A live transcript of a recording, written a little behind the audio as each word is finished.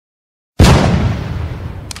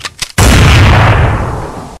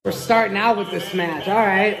We're starting out with this match. All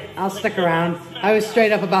right, I'll stick around. I was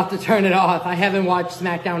straight up about to turn it off. I haven't watched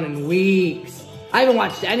SmackDown in weeks. I haven't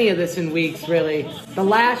watched any of this in weeks, really. The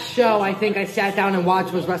last show I think I sat down and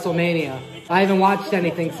watched was WrestleMania. I haven't watched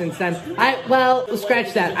anything since then. Well,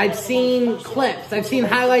 scratch that. I've seen clips. I've seen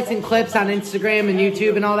highlights and clips on Instagram and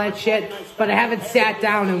YouTube and all that shit, but I haven't sat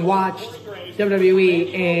down and watched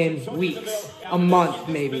WWE in weeks. A month,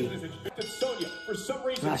 maybe.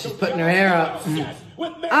 Oh, she's putting her hair up.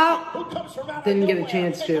 Oh, didn't get a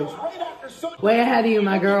chance to. Way ahead of you,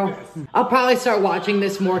 my girl. I'll probably start watching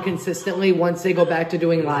this more consistently once they go back to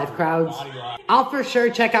doing live crowds. I'll for sure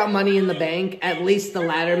check out Money in the Bank, at least the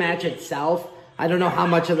ladder match itself. I don't know how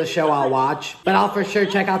much of the show I'll watch, but I'll for sure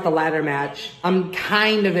check out the ladder match. I'm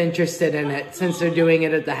kind of interested in it since they're doing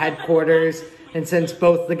it at the headquarters, and since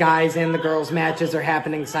both the guys and the girls matches are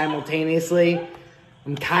happening simultaneously.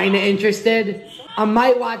 I'm kind of interested. I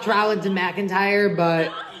might watch Rollins and McIntyre,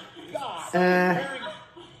 but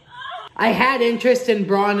I had interest in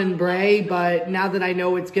Braun and Bray, but now that I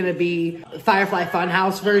know it's going to be Firefly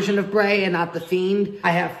Funhouse version of Bray and not The Fiend,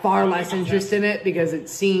 I have far less interest in it because it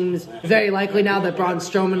seems very likely now that Braun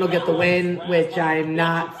Strowman will get the win, which I'm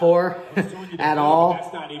not for at all.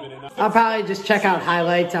 I'll probably just check out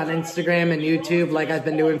highlights on Instagram and YouTube like I've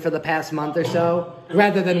been doing for the past month or so,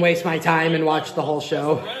 rather than waste my time and watch the whole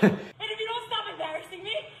show. And if you don't stop embarrassing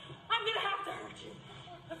me, I'm gonna have to hurt you.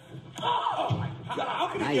 Oh my God, how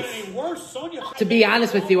can it get any worse, Sonya? To be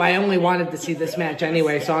honest with you, I only wanted to see this match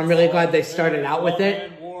anyway, so I'm really glad they started out with it,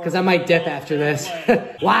 because I might dip after this.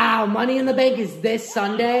 Wow, Money in the Bank is this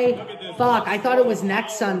Sunday? Fuck, I thought it was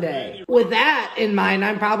next Sunday. With that in mind,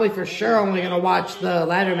 I'm probably for sure only going to watch the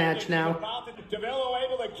ladder match now. DeVille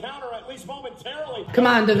able to counter at least momentarily. Come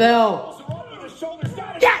on, DeVille.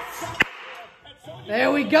 Yes!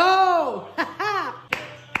 There we go!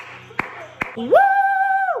 Woo!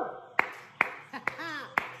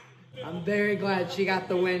 I'm very glad she got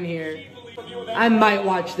the win here. I might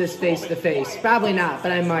watch this face to face. Probably not,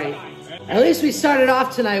 but I might. At least we started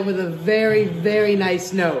off tonight with a very, very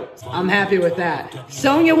nice note. I'm happy with that.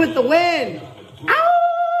 Sonya with the win! Ow!